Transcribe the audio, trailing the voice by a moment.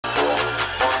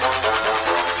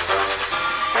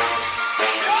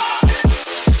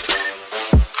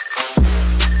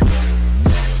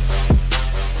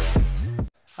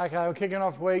Okay, we're kicking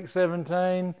off week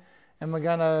 17 and we're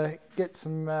going to get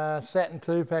some satin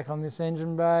 2-pack on this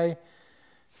engine bay.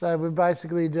 So we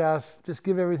basically just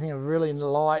give everything a really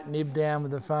light nib down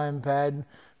with the foam pad,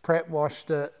 prep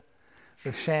washed it,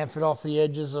 we've chamfered off the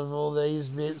edges of all these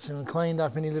bits and cleaned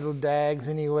up any little dags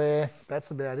anywhere.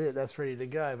 That's about it, that's ready to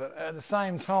go. But at the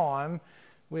same time,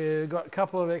 we've got a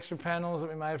couple of extra panels that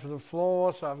we made for the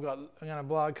floor, so I'm going to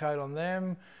blow a coat on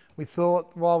them. We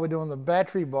thought while we're doing the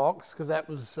battery box, because that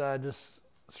was just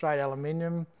straight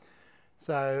aluminium,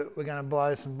 so we're going to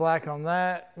blow some black on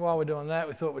that. While we're doing that,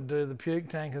 we thought we'd do the puke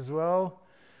tank as well,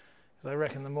 because I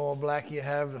reckon the more black you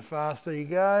have, the faster you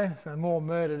go. So the more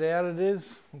murdered out it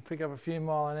is, we'll pick up a few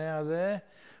mile an hour there.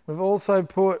 We've also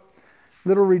put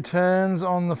little returns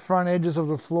on the front edges of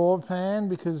the floor pan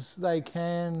because they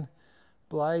can.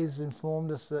 Blaze informed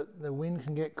us that the wind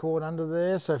can get caught under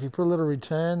there, so if you put a little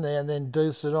return there and then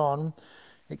deuce it on,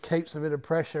 it keeps a bit of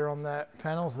pressure on that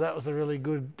panel. So that was a really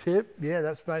good tip. Yeah,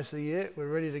 that's basically it. We're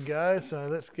ready to go, so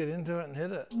let's get into it and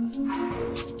hit it.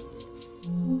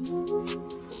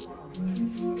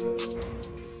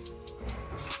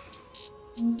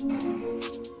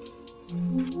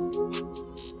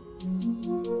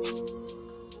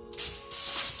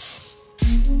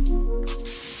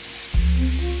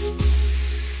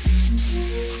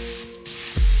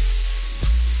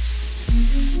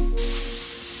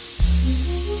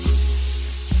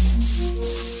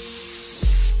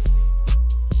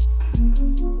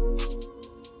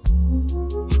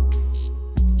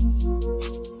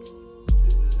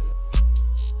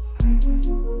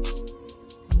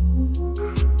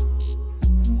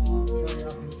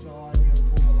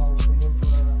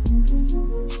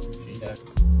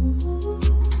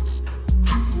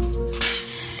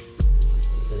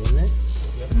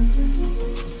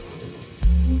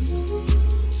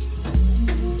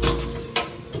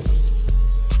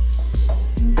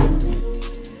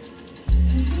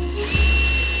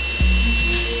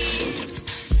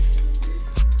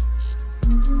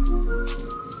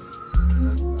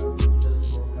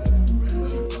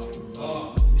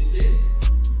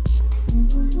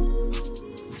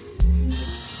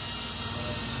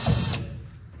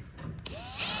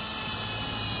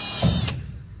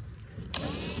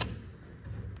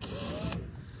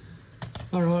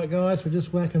 Alright guys, we're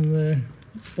just whacking the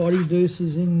body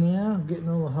deuces in now, getting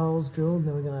all the holes drilled,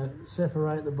 then we're going to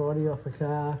separate the body off the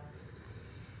car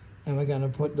and we're going to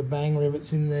put the bang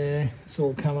rivets in there. It's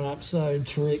all coming up so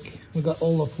trick. We've got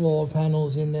all the floor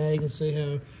panels in there, you can see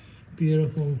how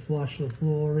beautiful and flush the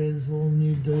floor is, all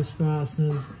new deuce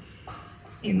fasteners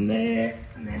in there.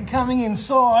 And then coming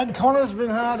inside, Connor's been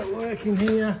hard at work in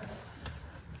here.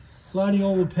 Loading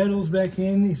all the pedals back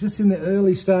in. He's just in the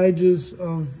early stages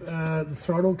of the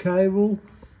throttle cable.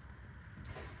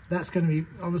 That's going to be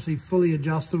obviously fully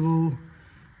adjustable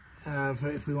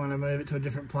if we want to move it to a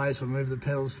different place or move the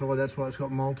pedals forward. That's why it's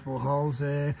got multiple holes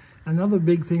there. Another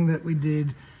big thing that we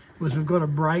did was we've got a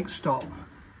brake stop.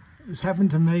 This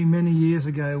happened to me many years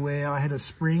ago where I had a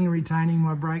spring retaining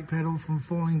my brake pedal from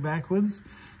falling backwards.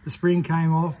 The spring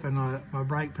came off and my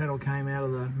brake pedal came out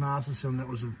of the master cylinder. It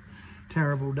was a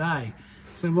terrible day.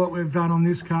 So what we've done on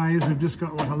this car is we've just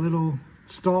got like a little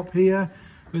stop here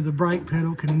where the brake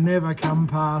pedal can never come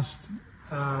past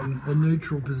the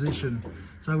neutral position.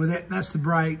 So with that's the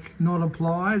brake not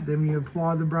applied, then when you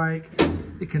apply the brake,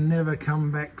 it can never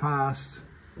come back past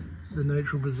the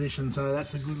neutral position. So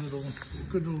that's a good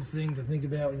little thing to think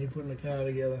about when you're putting the car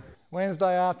together.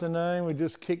 Wednesday afternoon, we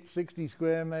just kicked 60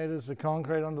 square metres of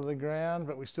concrete onto the ground,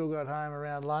 but we still got home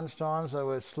around lunchtime, so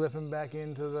we're slipping back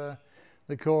into the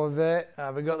Corvette.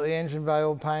 We got the engine bay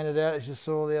all painted out as you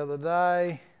saw the other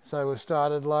day. So we've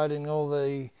started loading all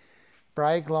the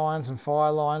brake lines and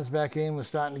fire lines back in. We're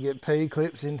starting to get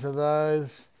P-clips into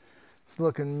those. It's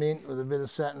looking mint with a bit of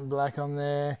satin black on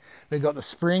there. We've got the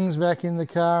springs back in the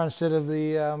car instead of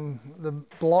the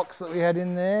blocks that we had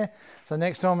in there. So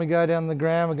next time we go down the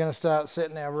ground, we're going to start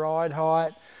setting our ride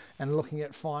height and looking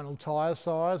at final tyre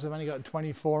size. We've only got a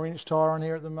 24-inch tyre on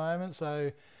here at the moment,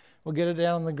 so we'll get it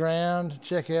down on the ground,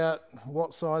 check out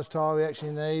what size tyre we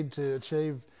actually need to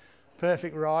achieve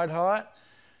perfect ride height.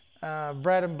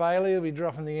 Brad and Bailey will be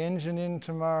dropping the engine in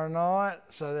tomorrow night,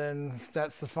 so then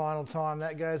that's the final time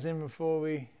that goes in before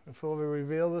we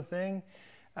reveal the thing.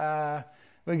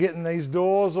 We're getting these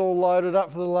doors all loaded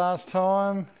up for the last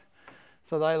time,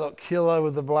 so they look killer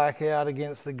with the black out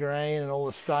against the green and all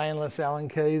the stainless Allen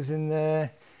keys in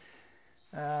there.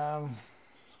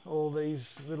 All this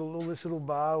little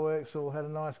bar works all had a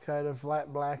nice coat of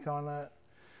flat black on it.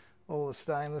 All the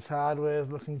stainless hardware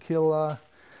is looking killer.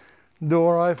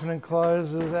 Door open and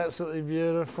closes, absolutely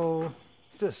beautiful.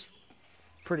 Just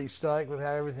pretty stoked with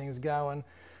how everything's going.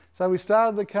 So we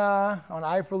started the car on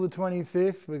April the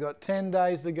 25th. We've got 10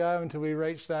 days to go until we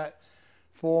reach that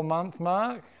 4-month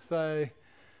mark. So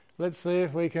let's see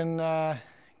if we can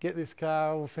get this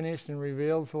car all finished and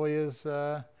revealed for you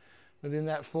within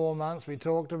that 4 months we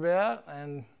talked about.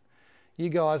 And you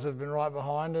guys have been right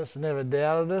behind us, never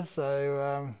doubted us.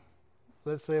 So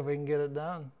let's see if we can get it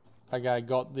done. Okay,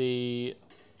 got the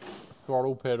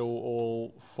throttle pedal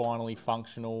all finally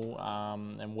functional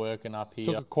and working up here.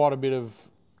 Took quite a bit of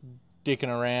dicking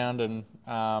around and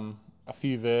a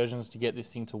few versions to get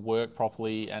this thing to work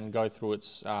properly and go through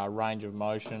its range of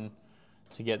motion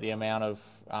to get the amount of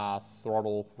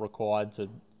throttle required to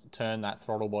turn that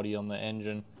throttle body on the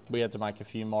engine. We had to make a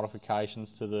few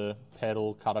modifications to the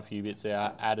pedal, cut a few bits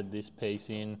out, added this piece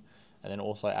in, and then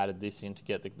also added this in to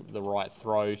get the right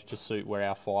throw to suit where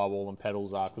our firewall and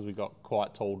pedals are, because we've got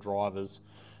quite tall drivers.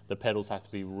 The pedals have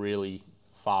to be really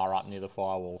far up near the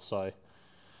firewall. So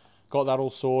got that all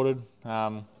sorted,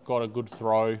 got a good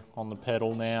throw on the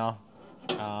pedal now,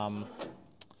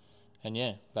 and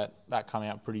yeah, that came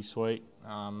out pretty sweet,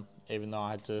 even though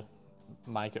I had to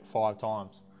make it 5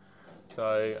 times.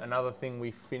 So another thing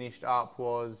we finished up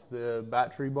was the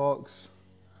battery box,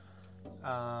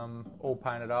 all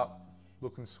painted up,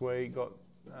 looking sweet. Got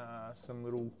some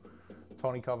little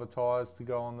tiny cover tyres to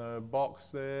go on the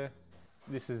box there.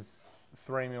 This is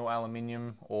 3mm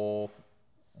aluminium or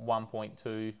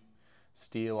 1.2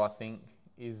 steel, I think,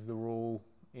 is the rule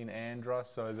in Andra,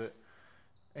 so that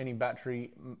any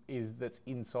battery that's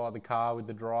inside the car with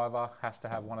the driver has to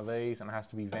have one of these, and it has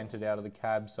to be vented out of the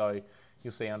cab. So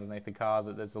you'll see underneath the car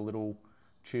that there's a little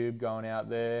tube going out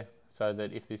there, so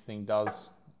that if this thing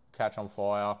does catch on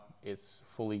fire, it's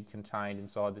fully contained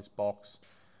inside this box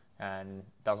and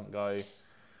doesn't go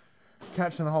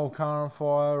catching the whole car on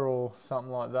fire or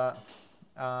something like that.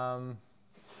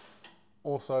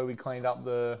 Also, we cleaned up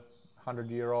the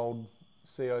 100-year-old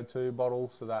CO2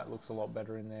 bottle, so that looks a lot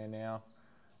better in there now,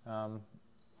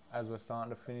 as we're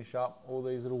starting to finish up all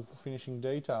these little finishing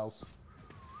details.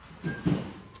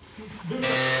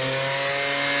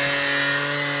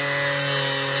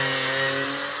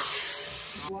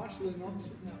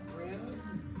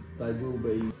 They will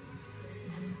be.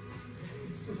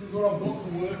 This is what I've got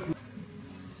to work with.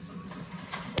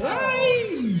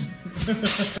 Hey!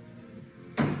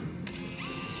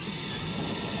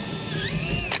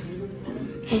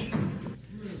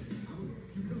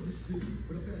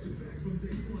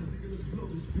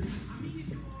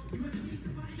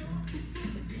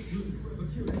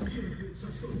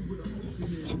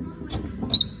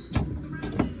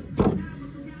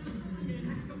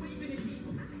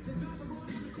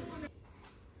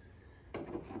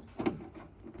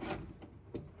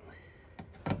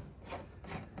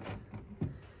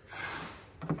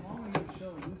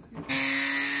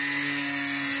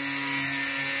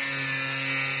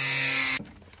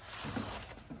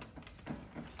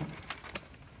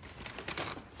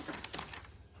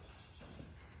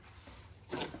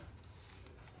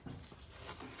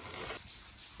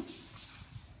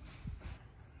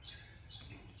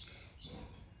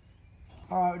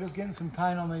 Alright, we're just getting some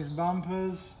paint on these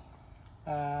bumpers.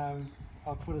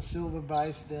 I'll put a silver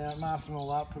base down, mask them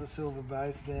all up, put a silver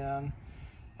base down.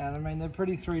 And I mean, they're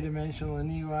pretty three-dimensional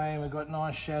anyway, and we've got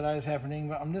nice shadows happening,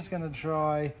 but I'm just going to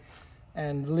try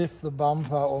and lift the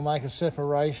bumper or make a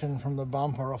separation from the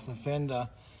bumper off the fender.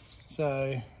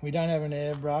 So we don't have an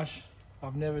airbrush.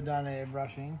 I've never done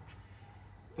airbrushing,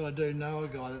 but I do know a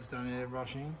guy that's done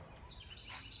airbrushing.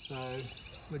 So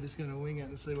we're just going to wing it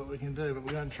and see what we can do, but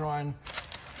we're going to try and...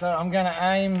 So I'm going to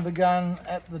aim the gun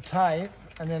at the tape,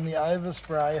 and then the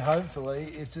overspray,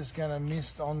 hopefully, is just going to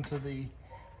mist onto the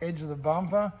edge of the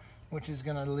bumper, which is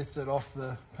going to lift it off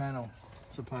the panel,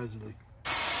 supposedly.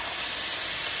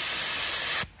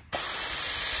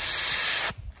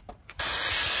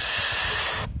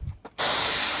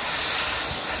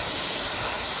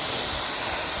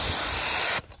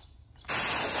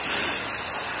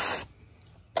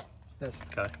 That's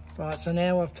okay. Right, so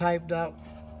now I've taped up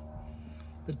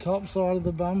the top side of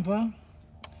the bumper,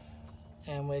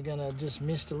 and we're going to just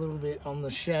mist a little bit on the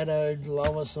shadowed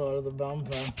lower side of the bumper.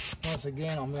 Once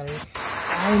again, I'm going to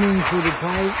aiming for the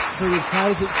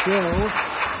tape itself,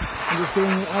 and just doing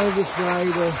the overspray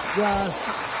to just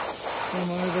come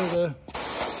over the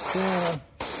corner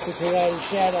to create a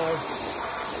shadow.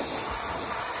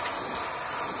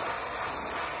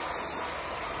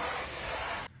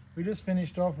 We just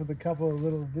finished off with a couple of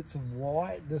little bits of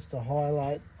white just to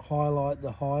highlight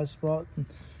the high spot.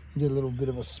 Did a little bit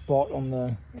of a spot on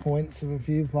the points of a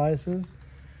few places.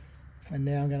 And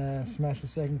now I'm going to smash a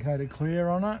second coat of clear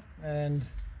on it and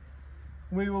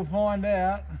we will find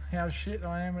out how shit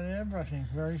I am at airbrushing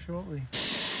very shortly.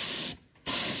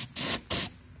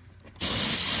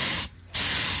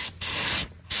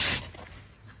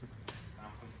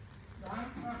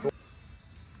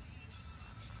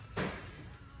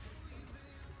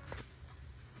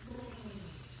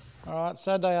 All right,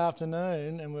 Saturday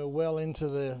afternoon, and we're well into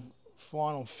the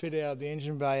final fit out of the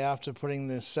engine bay after putting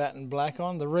the satin black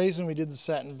on. The reason we did the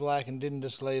satin black and didn't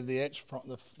just leave the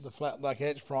flat black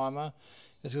etch primer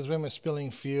is because when we're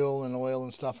spilling fuel and oil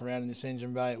and stuff around in this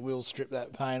engine bay, it will strip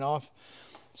that paint off.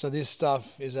 So this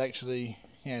stuff is actually,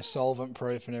 you know, solvent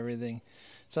proof and everything.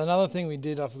 So another thing we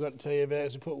did, I forgot to tell you about,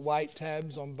 is we put weight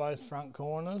tabs on both front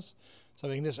corners, so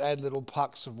we can just add little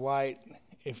pucks of weight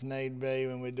if need be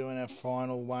when we're doing our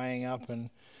final weighing up and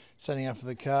setting up for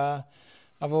the car.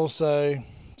 I've also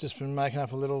just been making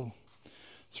up a little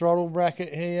throttle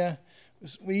bracket here.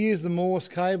 We use the Morse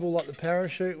cable, like the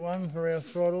parachute one, for our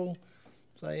throttle.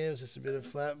 So yeah, it was just a bit of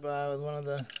flat bar with one of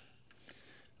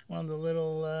the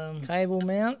little cable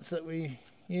mounts that we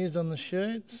used on the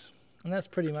chutes, and that's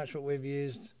pretty much what we've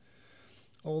used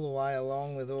all the way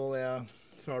along with all our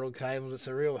throttle cables. It's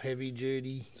a real heavy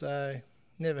duty, so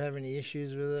never have any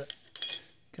issues with it.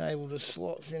 Cable just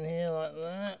slots in here like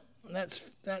that.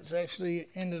 That's actually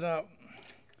ended up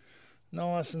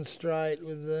nice and straight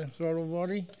with the throttle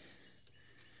body.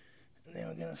 And then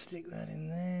we're going to stick that in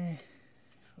there,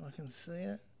 if I can see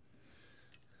it.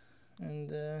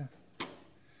 And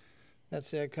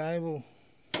that's our cable.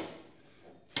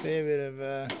 Fair bit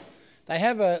of. They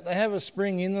have a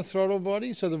spring in the throttle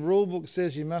body, so the rule book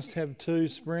says you must have 2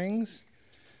 springs.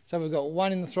 So we've got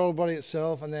one in the throttle body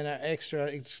itself and then an extra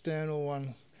external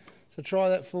one. So try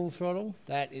that full throttle.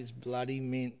 That is bloody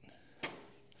mint.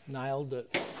 Nailed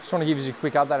it. Just want to give you a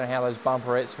quick update on how those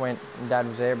bumperettes went when Dad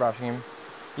was airbrushing him.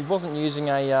 He wasn't using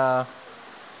an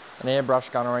airbrush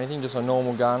gun or anything, just a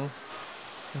normal gun.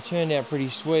 It turned out pretty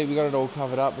sweet. We got it all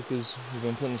covered up because we've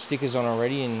been putting the stickers on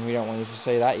already and we don't want you to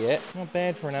see that yet. Not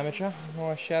bad for an amateur.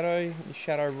 Nice shadow. The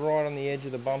shadow right on the edge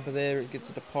of the bumper there. It gets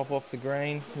it to pop off the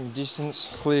grain. From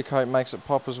distance, clear coat makes it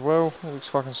pop as well. It looks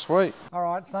fucking sweet. All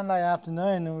right, Sunday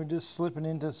afternoon, and we're just slipping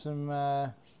into some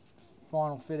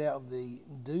final fit out of the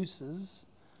deuces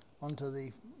onto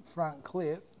the front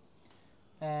clip.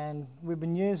 And we've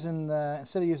been using,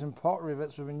 instead of using pot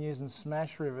rivets, we've been using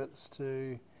smash rivets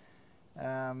to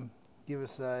give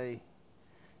us a,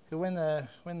 because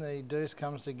when the deuce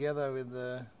comes together with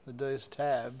the deuce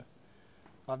tab,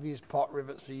 I've used pot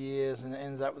rivets for years and it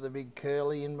ends up with a big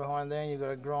curly in behind there and you've got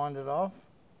to grind it off.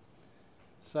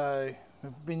 So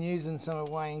we've been using some of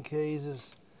Wayne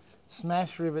Keys'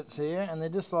 smash rivets here, and they're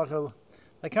just like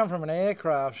they come from an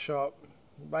aircraft shop.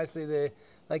 Basically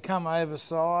they come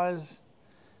oversized,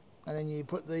 and then you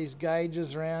put these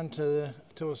gauges around to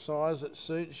a size that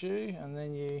suits you, and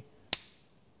then you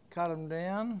cut them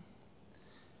down,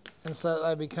 and so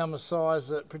they become a size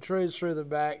that protrudes through the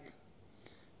back.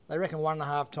 They reckon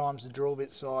 1.5 times the drill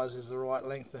bit size is the right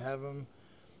length to have them,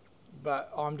 but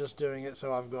I'm just doing it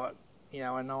so I've got, you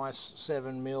know, a nice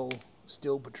 7mm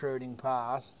still protruding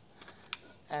past,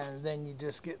 and then you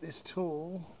just get this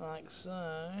tool like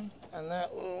so, and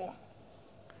that will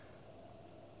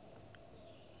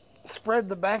spread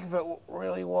the back of it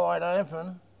really wide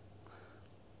open.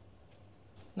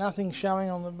 Nothing showing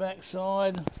on the back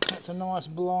side. That's a nice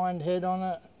blind head on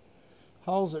it.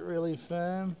 Holds it really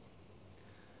firm.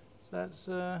 So that's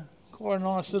quite a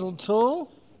nice little tool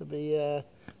to be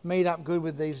meet up good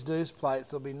with these deuce plates.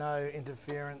 There'll be no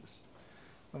interference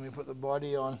when we put the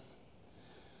body on.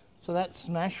 So that's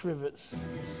smash rivets.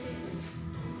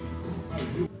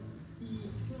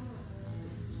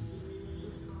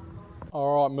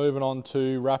 All right, moving on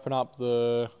to wrapping up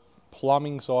the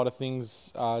plumbing side of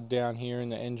things down here in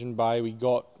the engine bay. We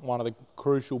got one of the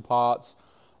crucial parts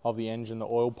of the engine, the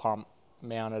oil pump,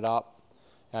 mounted up,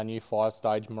 our new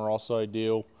 5-stage Morosso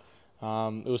deal.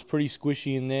 It was pretty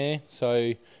squishy in there,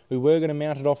 so we were going to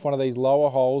mount it off one of these lower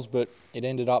holes, but it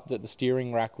ended up that the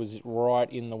steering rack was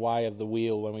right in the way of the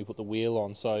wheel when we put the wheel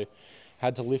on, so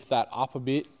had to lift that up a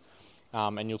bit.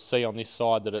 And you'll see on this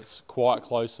side that it's quite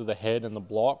close to the head and the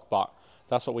block, but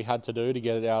that's what we had to do to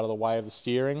get it out of the way of the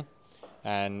steering,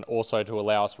 and also to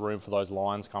allow us room for those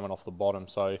lines coming off the bottom.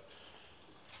 So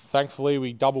thankfully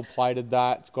we double plated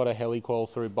that. It's got a helicoil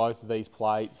through both of these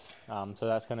plates, so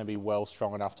that's going to be well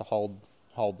strong enough to hold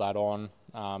that on,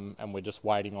 and we're just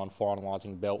waiting on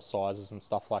finalising belt sizes and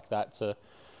stuff like that to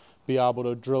be able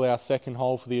to drill our second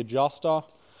hole for the adjuster.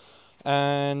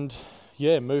 And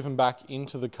yeah, moving back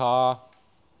into the car,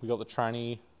 we got the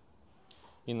tranny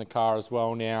in the car as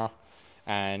well now,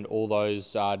 and all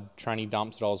those tranny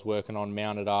dumps that I was working on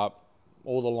mounted up,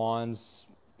 All the lines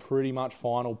pretty much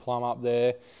final plumb up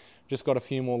there. Just got a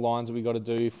few more lines that we got to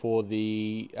do for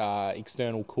the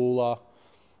external cooler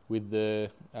with the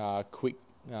quick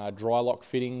dry lock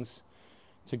fittings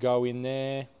to go in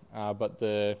there. But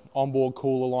the onboard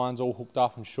cooler line's all hooked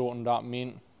up and shortened up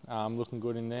mint, looking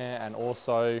good in there. And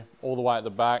also all the way at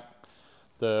the back,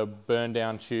 the burn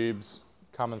down tubes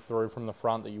coming through from the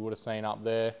front that you would have seen up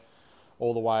there,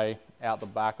 all the way out the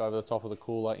back over the top of the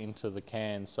cooler into the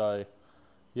can. So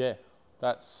yeah,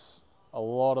 that's a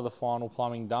lot of the final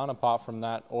plumbing done apart from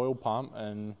that oil pump,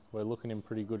 and we're looking in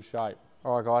pretty good shape.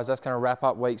 All right guys, that's going to wrap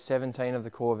up week 17 of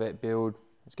the Corvette build.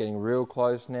 It's getting real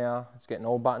close now. It's getting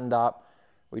all buttoned up.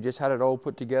 We just had it all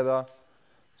put together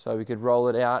so we could roll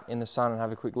it out in the sun and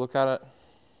have a quick look at it.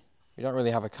 We don't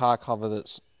really have a car cover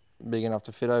that's big enough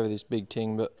to fit over this big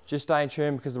ting, but just stay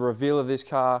tuned because the reveal of this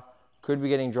car could be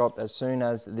getting dropped as soon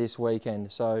as this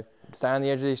weekend. So stay on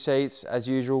the edge of these seats as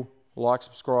usual. Like,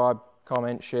 subscribe,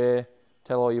 comment, share,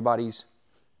 tell all your buddies.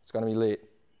 It's going to be lit.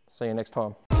 See you next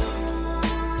time.